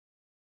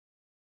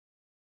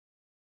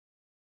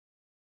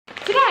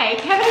Today,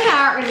 Kevin and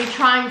I are going to be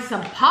trying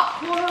some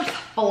PopCorners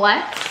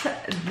Flex.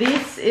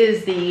 This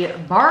is the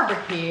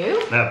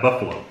barbecue. That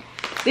buffalo.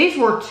 These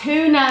were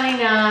 $2.99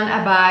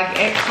 a bag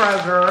at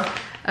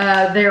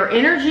Kroger. They're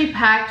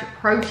energy-packed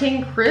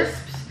protein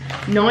crisps,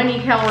 90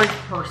 calories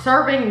per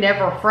serving,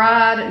 never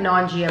fried,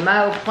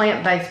 non-GMO,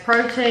 plant-based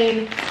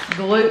protein,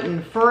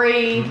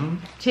 gluten-free,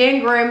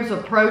 10 grams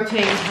of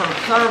protein per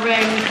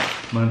serving.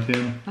 Mine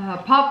 10.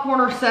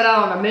 PopCorners set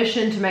out on a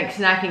mission to make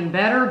snacking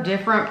better,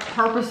 different,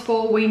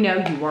 purposeful. We know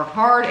you work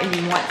hard and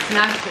you want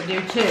snacks that do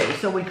too.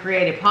 So we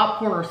created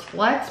PopCorners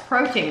Flex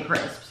protein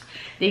crisps.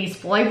 These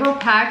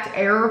flavor-packed,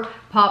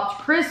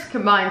 air-popped crisps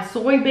combine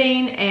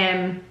soybean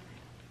and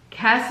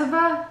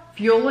cassava,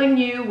 fueling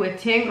you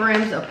with 10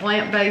 grams of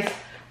plant-based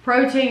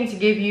protein to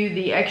give you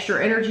the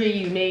extra energy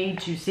you need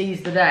to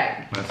seize the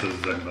day. That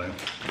says the same thing.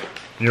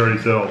 You already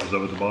said all the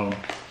stuff at the bottom.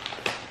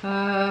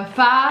 5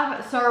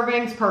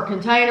 servings per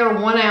container,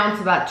 1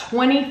 ounce, about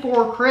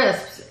 24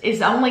 crisps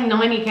is only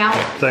 90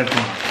 calories. Same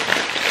thing.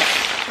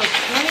 So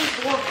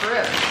 24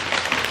 crisps.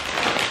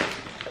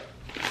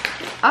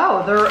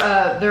 Oh, they're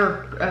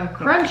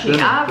crunchy.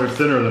 They're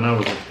thinner than I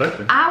was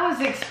expecting. I was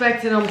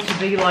expecting them to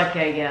be like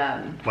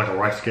a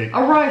rice cake.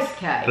 A rice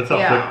cake. That's how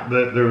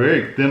thick. They're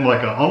very thin,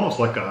 almost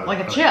like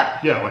a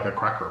chip. Yeah, like a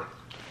cracker.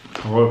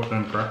 A real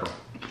thin cracker.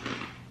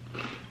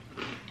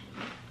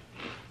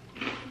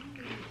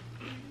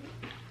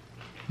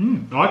 I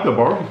like the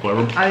barbecue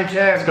flavor. I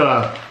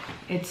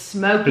do. It's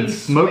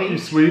smoky,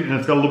 sweet, and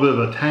it's got a little bit of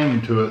a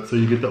tang to it, so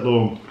you get that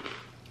little,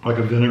 like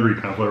a vinegary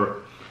kind of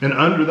flavor. And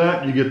under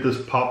that, you get this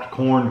popped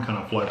corn kind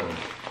of flavor.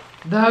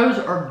 Those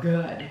are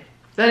good.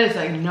 That is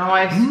a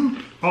nice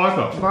I like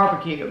that.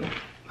 barbecue.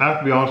 I have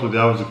to be honest with you,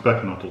 I was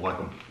expecting not to like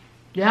them.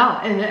 Yeah,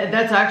 and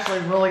that's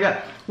actually really good.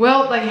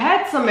 Well, they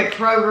had some at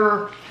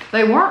Kroger.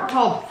 They weren't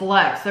called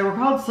Flex. They were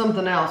called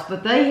something else,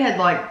 but they had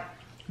like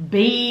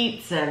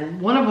beets,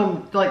 and one of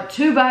them, like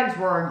 2 bags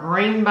were a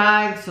green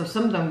bag, so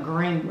some of them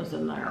green was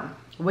in there.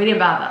 We didn't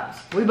buy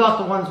those. We bought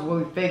the ones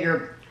we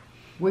figured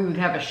we would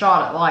have a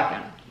shot at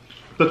liking.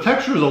 The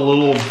texture is a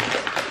little,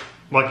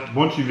 like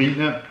once you've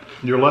eaten it,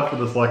 you're left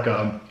with this like,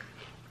 I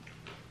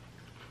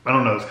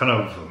don't know, it's kind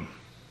of...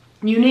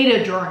 you need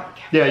a drink.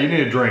 Yeah, you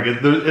need a drink.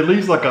 It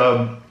leaves like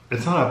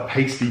it's not a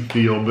pasty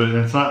feel, but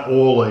it's not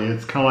oily.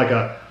 It's kind of like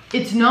a...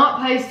 It's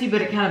not pasty,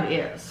 but it kind of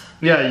is.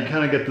 Yeah, you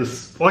kind of get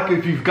this, like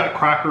if you've got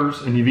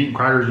crackers and you've eaten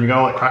crackers and you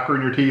got like cracker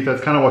in your teeth,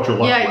 that's kind of what you're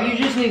left with. Yeah, you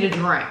just need a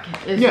drink.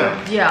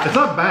 Yeah. It's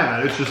not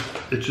bad, it's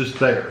just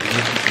there.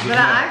 But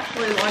I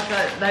actually like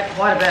that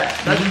quite a bit.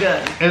 That's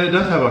good. And it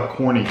does have a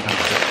corny kind of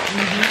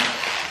flavor.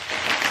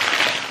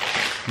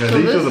 Yeah, so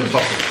these are the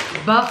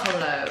buffalo.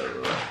 Buffalo.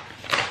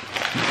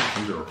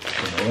 These are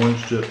some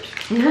orange chips.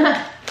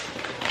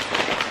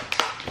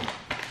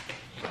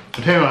 I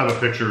tell you, I have a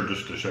picture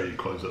just to show you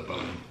close up on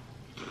them.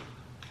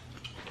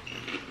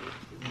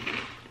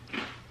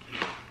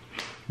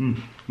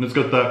 It's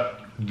got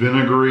that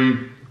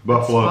vinegary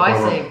buffalo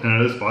flavor,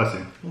 and it is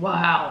spicy.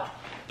 Wow.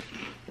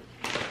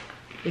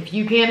 If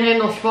you can't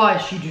handle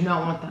spice, you do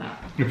not want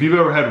that. If you've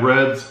ever had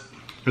Red's,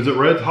 is it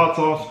Red's hot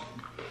sauce?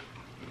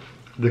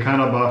 The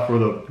kind I buy for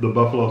the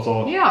buffalo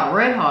sauce? Yeah,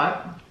 Red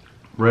Hot.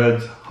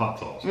 Red's hot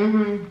sauce.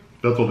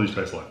 That's what these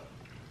taste like.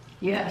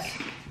 Yes.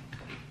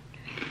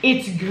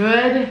 It's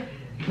good,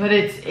 but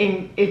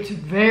it's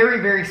very,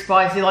 very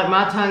spicy. Like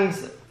my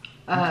tongue's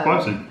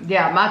spicy.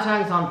 Yeah, my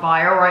tongue's on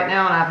fire right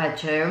now, and I've had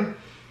 2.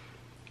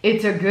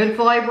 It's a good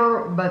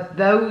flavor, but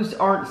those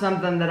aren't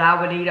something that I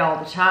would eat all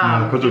the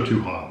time. No, because they're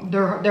too hot.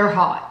 They're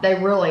hot. They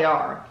really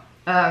are.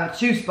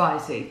 Too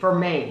spicy for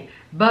me.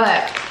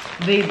 But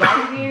the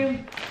barbecue,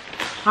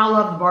 I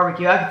love the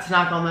barbecue. I could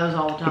snack on those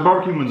all the time. The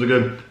barbecue ones are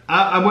good.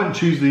 I wouldn't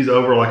choose these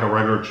over like a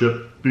regular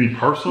chip. Me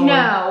personally, no,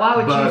 I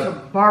would choose a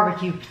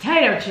barbecue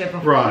potato chip,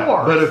 of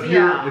course. But if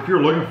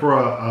you're looking for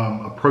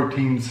a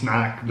protein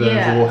snack that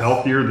is a little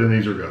healthier, then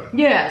these are good.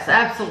 Yes,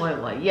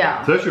 absolutely,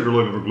 yeah. Especially if you're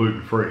looking for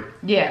gluten free.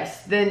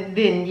 Yes, then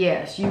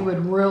yes, you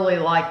would really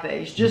like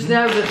these. Just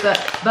know that the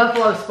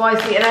buffalo is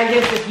spicy, and I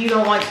guess if you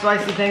don't like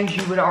spicy things,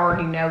 you would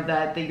already know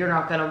that you're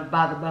not going to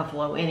buy the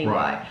buffalo anyway.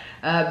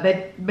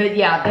 Right. But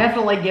yeah,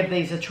 definitely give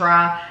these a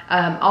try.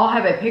 I'll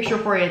have a picture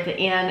for you at the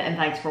end, and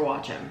thanks for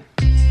watching.